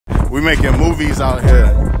We making movies out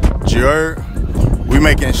here. Jerk. We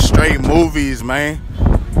making straight movies, man.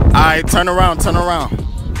 Alright, turn around, turn around.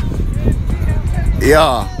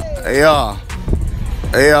 Yeah.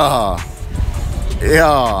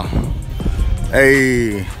 Hey.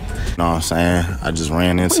 You know what I'm saying? I just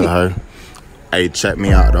ran into her. Hey, check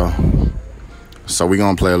me out though. So we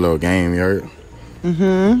gonna play a little game, you heard?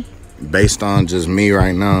 Mm-hmm. Based on just me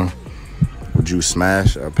right now, would you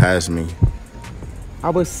smash or pass me? I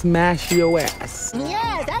would smash your ass.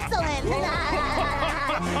 Yes, excellent.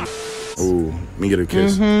 Ooh, let me get a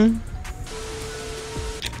kiss.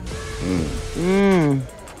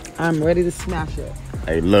 I'm ready to smash it.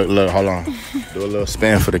 Hey, look, hold on. Do a little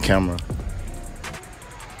spin for the camera.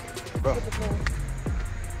 Bro.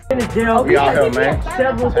 We out here, man.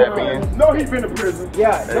 Several times. No, he's been to prison.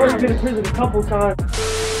 Yeah, no, he's been to prison a couple times.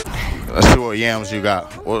 Let's see what yams you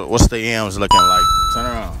got. What's the yams looking like? Turn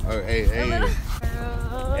around. Hey.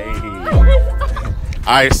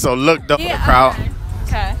 All right, so look up the crowd.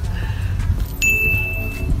 Okay.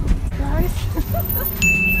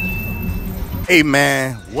 Hey,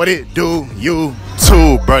 man, what it do? You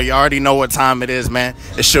too, bro. You already know what time it is, man.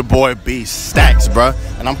 It's your boy BSTACKZZZZ, bro.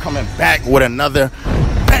 And I'm coming back with another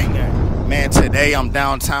banger. Man, today I'm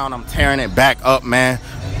downtown. I'm tearing it back up, man.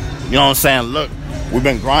 You know what I'm saying? Look, we've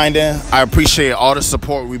been grinding. I appreciate all the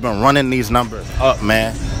support. We've been running these numbers up,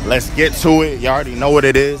 man. Let's get to it. You already know what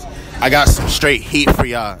it is. I got some straight heat for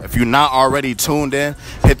y'all. If you're not already tuned in,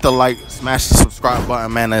 hit the like, smash the subscribe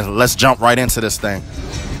button, man, and let's jump right into this thing.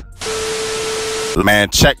 Man,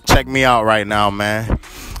 check me out right now, man.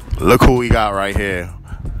 Look who we got right here.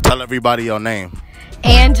 Tell everybody your name.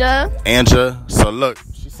 Anja. So look,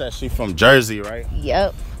 she said she from Jersey, right?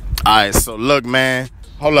 Yep. All right, so look, man.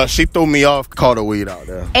 Hold up, she threw me off, called the weed out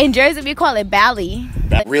there. In Jersey, we call it Bally.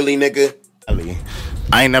 Really, nigga? Bally.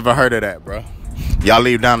 I ain't never heard of that, bro. Y'all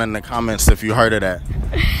leave down in the comments if you heard of that.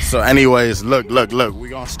 So anyways, look. We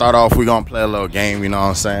gonna start off, we gonna play a little game, you know what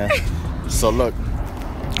I'm saying? So look,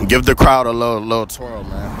 give the crowd a little twirl,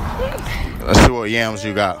 man. Let's see what yams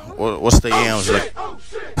you got. What's the yams like?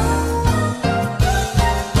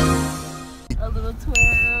 A little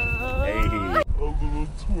twirl. Hey. A little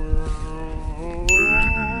twirl.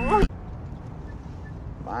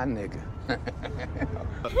 My nigga.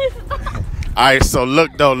 Alright, so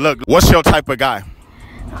look. What's your type of guy?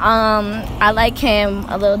 I like him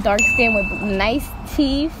a little dark skin with nice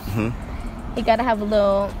teeth. He gotta have a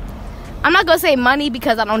little. I'm not gonna say money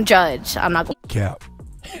because I don't judge. I'm not gonna Cap.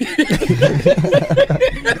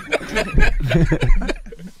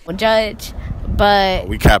 judge, but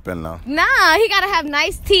We capping now. nah, he gotta have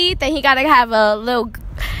nice teeth and he gotta have a little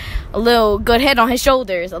good head on his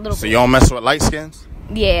shoulders. A little. So you don't mess with light skins?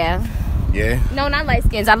 Yeah. Yeah. No, not light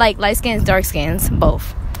skins. I like light skins, dark skins,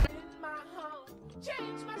 both.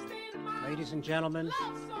 Ladies and gentlemen,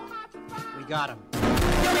 we got him.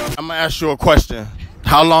 I'm gonna ask you a question.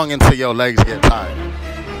 How long until your legs get tired?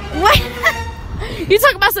 What? You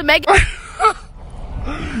talking about some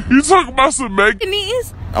Megan?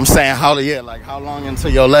 Knees? I'm saying how long until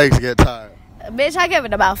your legs get tired? Bitch, I give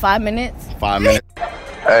it about 5 minutes. 5 minutes.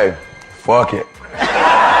 Hey, fuck it.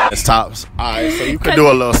 It's tops. Alright, so you could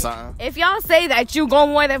do a little something. If y'all say that you go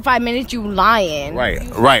more than 5 minutes, you lying. Right.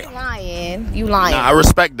 You lying. Nah, I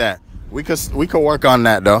respect that. We could work on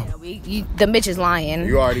that though. The bitch is lying.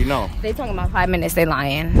 You already know. They talking about 5 minutes, they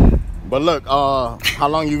lying. But look, how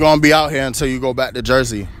long you gonna be out here until you go back to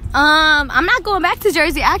Jersey? I'm not going back to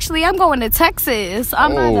Jersey. Actually, I'm going to Texas.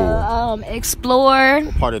 I'm gonna explore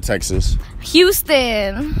What part of Texas?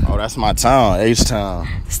 Houston. Oh, that's my town, H-Town.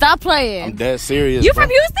 Stop playing. I'm dead serious. You bro. from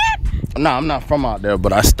Houston? No, I'm not from out there,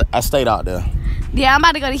 but I stayed out there. Yeah, I'm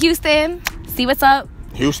about to go to Houston. See what's up.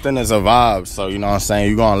 Houston is a vibe, so you know what I'm saying?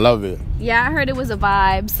 You're gonna love it. Yeah, I heard it was a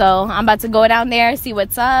vibe, so I'm about to go down there, see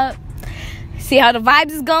what's up, see how the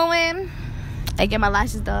vibes is going, and get my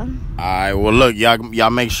lashes done. Alright, well look, y'all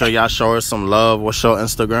make sure y'all show her some love. What's your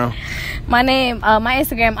Instagram? My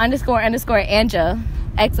Instagram _ Anja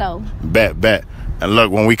XO. Bet. And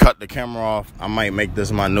look, when we cut the camera off, I might make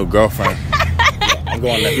this my new girlfriend. I'm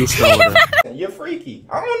going to Houston with her. You're freaky.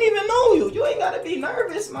 I don't even know you. You ain't gotta be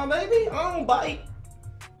nervous, my baby. I don't bite.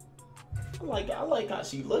 I like how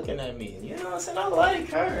she looking at me. You know what I'm saying? I like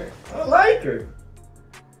her. I like her.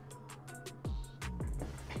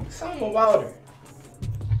 Something about her.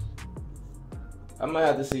 I might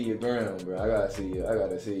have to see your gram, bro. I gotta see you.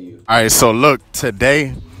 All right, so look,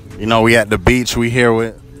 today, you know, we at the beach. We here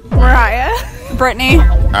with Mariah. Brittany.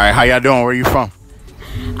 All right, how y'all doing? Where you from?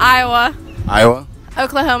 Iowa. Iowa?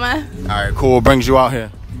 Oklahoma. All right, cool. What brings you out here?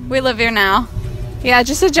 We live here now. Yeah,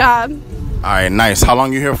 just a job. All right, nice. How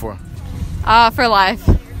long you here for? For life.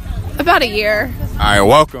 About a year. All right,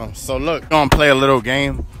 welcome. So look, we're gonna play a little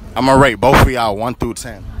game. I'm gonna rate both of y'all 1 through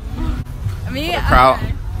 10. Me? Crowd.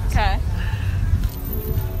 Okay.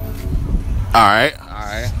 All right.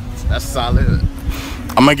 That's solid.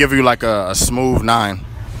 I'm gonna give you like a smooth 9.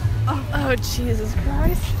 Oh, Jesus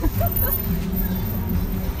Christ.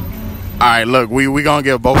 All right, look, we gonna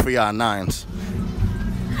give both of y'all 9s.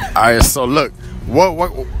 All right, so look,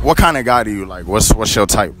 what kind of guy do you like? What's your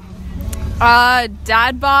type?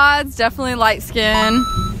 Dad bods, definitely light skin.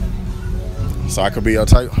 So I could be your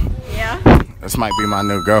type? Yeah. This might be my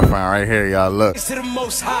new girlfriend right here, y'all. Look. Praise to the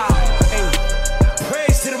Most High.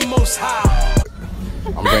 Praise to the Most High.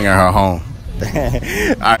 I'm bringing her home. All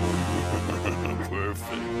right.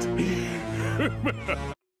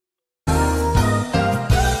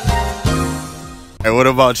 Hey, what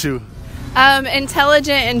about you? Intelligent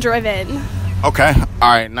and driven. Okay. All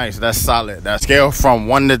right, nice. That's solid. That scale from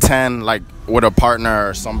 1 to 10, like with a partner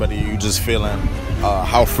or somebody you just feeling,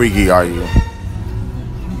 how freaky are you?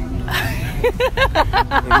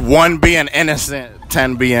 1 being innocent,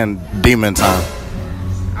 10 being demon time.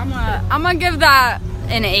 I'm gonna give that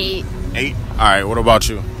an 8. 8? All right, what about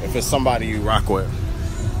you? If it's somebody you rock with?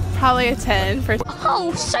 Probably a 10 for.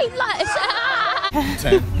 Oh, say less.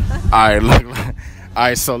 10. All right, look. All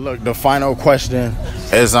right, so look, the final question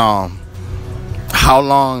is how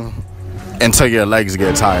long until your legs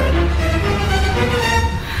get tired?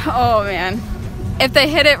 Oh man, if they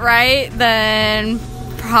hit it right, then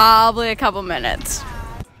probably a couple minutes.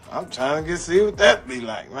 I'm trying to see what that be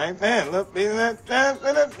like, right there. Look, be that.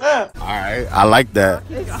 All right, I like that.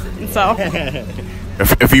 So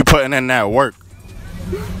If you putting in that work.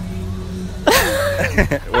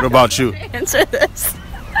 What about you? answer this.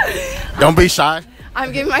 Don't be shy.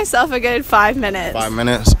 I'm giving myself a good 5 minutes. 5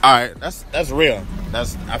 minutes. All right, that's real.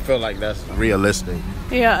 I feel like that's realistic.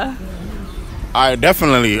 Yeah. All right,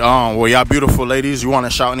 definitely. Well, y'all beautiful ladies, you want to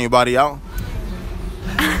shout anybody out?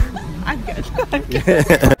 I'm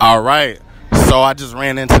good. All right. So I just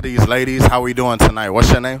ran into these ladies. How we doing tonight? What's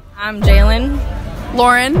your name? I'm Jalen.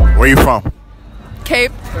 Lauren. Where you from?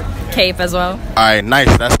 Cape. Cape as well. All right,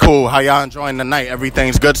 nice. That's cool. How y'all enjoying the night?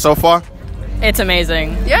 Everything's good so far? It's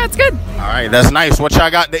amazing. Yeah, it's good. All right, that's nice. What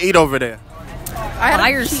y'all got to eat over there?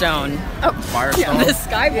 Firestone. Firestone? The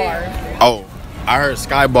Sky Bar. Oh, I heard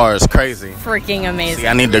Sky Bar is crazy. Freaking amazing. See,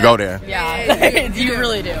 I need to go there. Yeah, you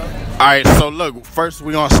really do. All right, so look, first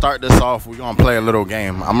we're going to start this off. We're going to play a little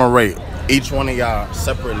game. I'm going to rate each one of y'all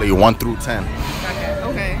separately, 1 through 10.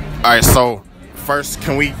 Okay. All right, so first,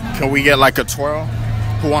 can we get like a twirl?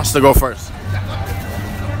 Who wants to go first?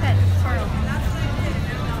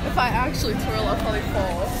 If I actually twirl, I'll probably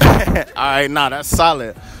fall. All right, nah, that's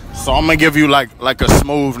solid. So I'm going to give you like a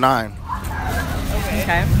smooth 9.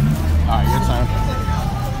 Okay. All right, your turn.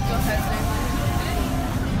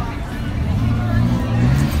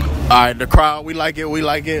 All right, the crowd, we like it. All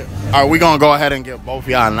right, we're going to go ahead and give both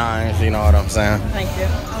y'all 9s, you know what I'm saying? Thank you.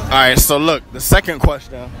 All right, so look, the second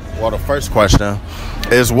question, well, the first question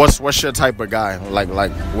is what's your type of guy? Like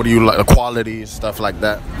what do you like, qualities, stuff like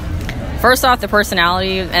that? First off, the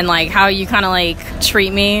personality and like how you kind of like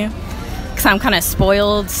treat me, because I'm kind of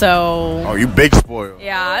spoiled. So. Oh, you big spoiled.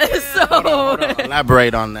 Yeah. So. Hold on.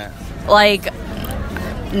 Elaborate on that. Like,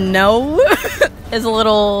 no, is a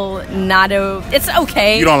little not. It's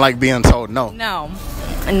okay. You don't like being told no. No,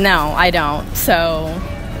 I don't. So.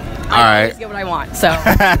 I always get what I want. So.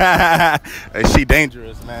 She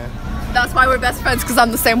dangerous, man. That's why we're best friends, because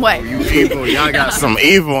I'm the same way. You evil. Y'all got some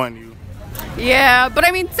evil in you. Yeah, but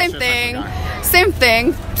I mean, same thing. Same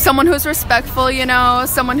thing. Someone who's respectful, you know,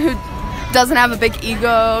 someone who doesn't have a big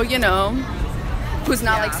ego, you know, who's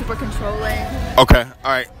not like super controlling. Okay,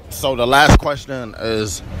 all right. So the last question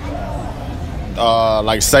is,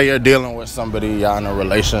 like, say you're dealing with somebody, y'all in a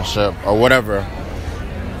relationship or whatever.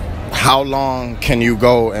 How long can you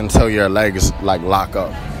go until your legs like lock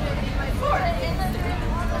up?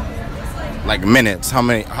 Like minutes.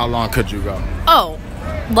 How long could you go? Oh,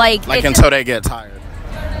 like until they get tired.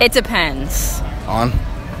 It depends on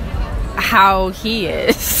how he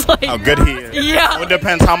is. Like, how good he is. Yeah. Well, it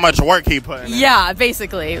depends how much work he put in. Yeah,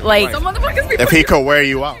 basically. Like, right. If he could wear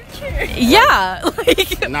you out. Yeah.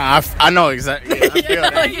 Like, nah, I know exactly. I feel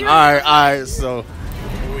that. Like, all right. So,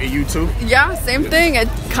 you too? Yeah, same thing.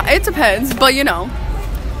 It depends, but you know,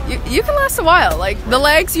 you can last a while. Like the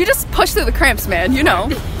legs, you just push through the cramps, man. You know.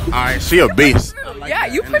 All right, she a beast. Yeah,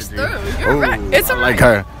 you push through. You're right. It's I like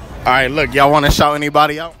her. All right, look, y'all want to shout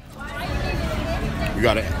anybody out?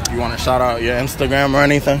 You want to shout out your Instagram or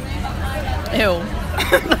anything? Ew.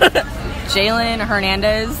 Jalen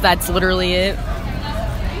Hernandez. That's literally it.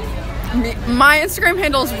 My Instagram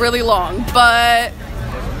handle is really long, but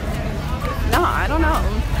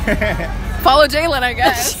Follow Jalen, I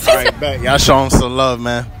guess. All right, bet. Y'all show him some love,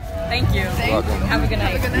 man. Thank you. Have a good night. Have a good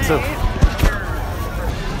night.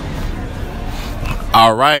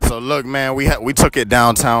 All right, so look, man, we took it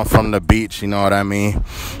downtown from the beach. You know what I mean?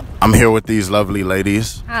 I'm here with these lovely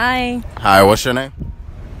ladies. Hi. Hi, what's your name?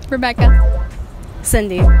 Rebecca.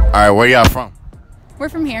 Cindy. All right, where y'all from? We're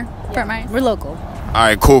from here. Fort Myers. We're local. All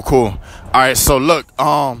right, cool. All right, so look,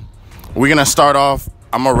 we're gonna start off.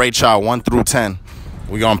 I'm gonna rate y'all 1 through 10.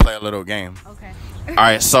 We're gonna play a little game. Okay. All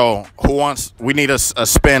right, so we need a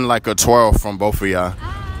spin, like a twirl from both of y'all.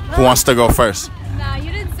 Who wants to go first? Nah,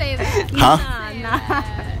 you didn't say that. Huh?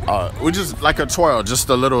 Nah. We just like a twirl, just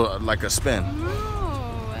a little, like a spin.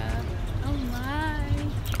 Oh my.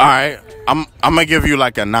 All right, I'm gonna give you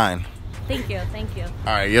like a 9. Thank you. All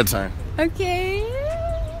right, your turn. Okay.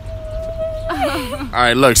 All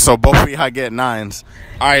right, look, so both of y'all get 9s.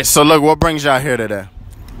 All right, so look, what brings y'all here today?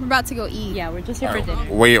 We're about to go eat. Yeah, we're just here for dinner.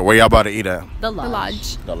 Where y'all about to eat at? The lodge. The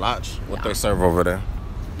lodge. The lodge. What they serve over there?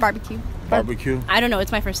 Barbecue. Barbecue. I don't know.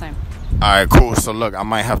 It's my first time. All right, cool. So look, I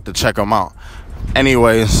might have to check them out.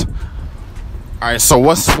 Anyways, all right. So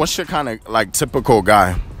what's your kind of like typical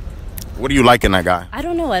guy? What do you like in that guy? I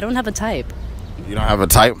don't know. I don't have a type. You don't have a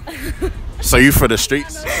type? So you for the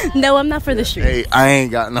streets? No, I'm not for the streets. Hey, I ain't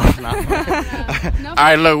got no. All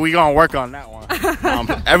right, look, we gonna work on that one.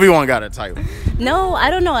 Everyone got a type. No, I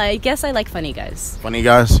don't know. I guess I like funny guys. Funny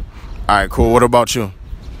guys. All right, cool. What about you?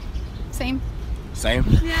 Same. Same.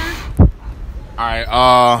 Yeah.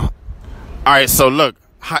 All right. So look.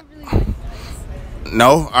 No.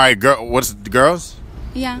 All right, girl. What's girls?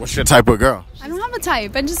 Yeah. What's your type of girl? I don't have a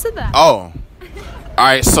type. I just said that. Oh. All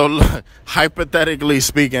right. So look, hypothetically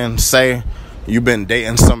speaking, say you've been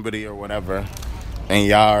dating somebody or whatever, and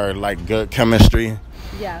y'all are like good chemistry.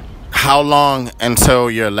 Yeah. How long until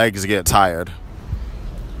your legs get tired?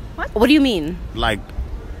 What do you mean? Like,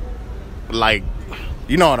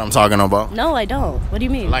 you know what I'm talking about? No, I don't. What do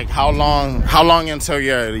you mean? Like how long until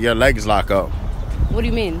your legs lock up? What do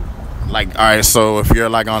you mean? Like, all right, so if you're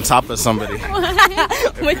like on top of somebody,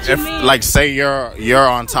 What you mean? like say you're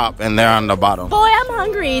on top and they're on the bottom. Boy, I'm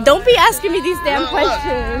hungry. Don't be asking me these damn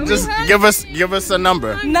questions. Just give us a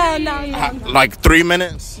number. No. Like 3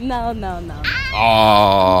 minutes? No.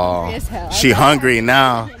 Oh, Hungry as hell. she hungry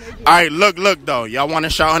now. All right, look though. Y'all want to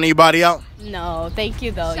shout anybody out? No, thank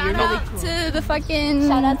you though. Shout You're really out cool. to the fucking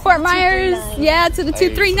Shout out to Fort the Myers. 239. Yeah, to the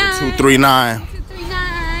 239. 239.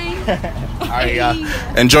 239. All right,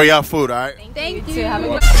 y'all. Enjoy your food. All right. Thank You you. too. Have a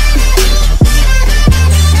good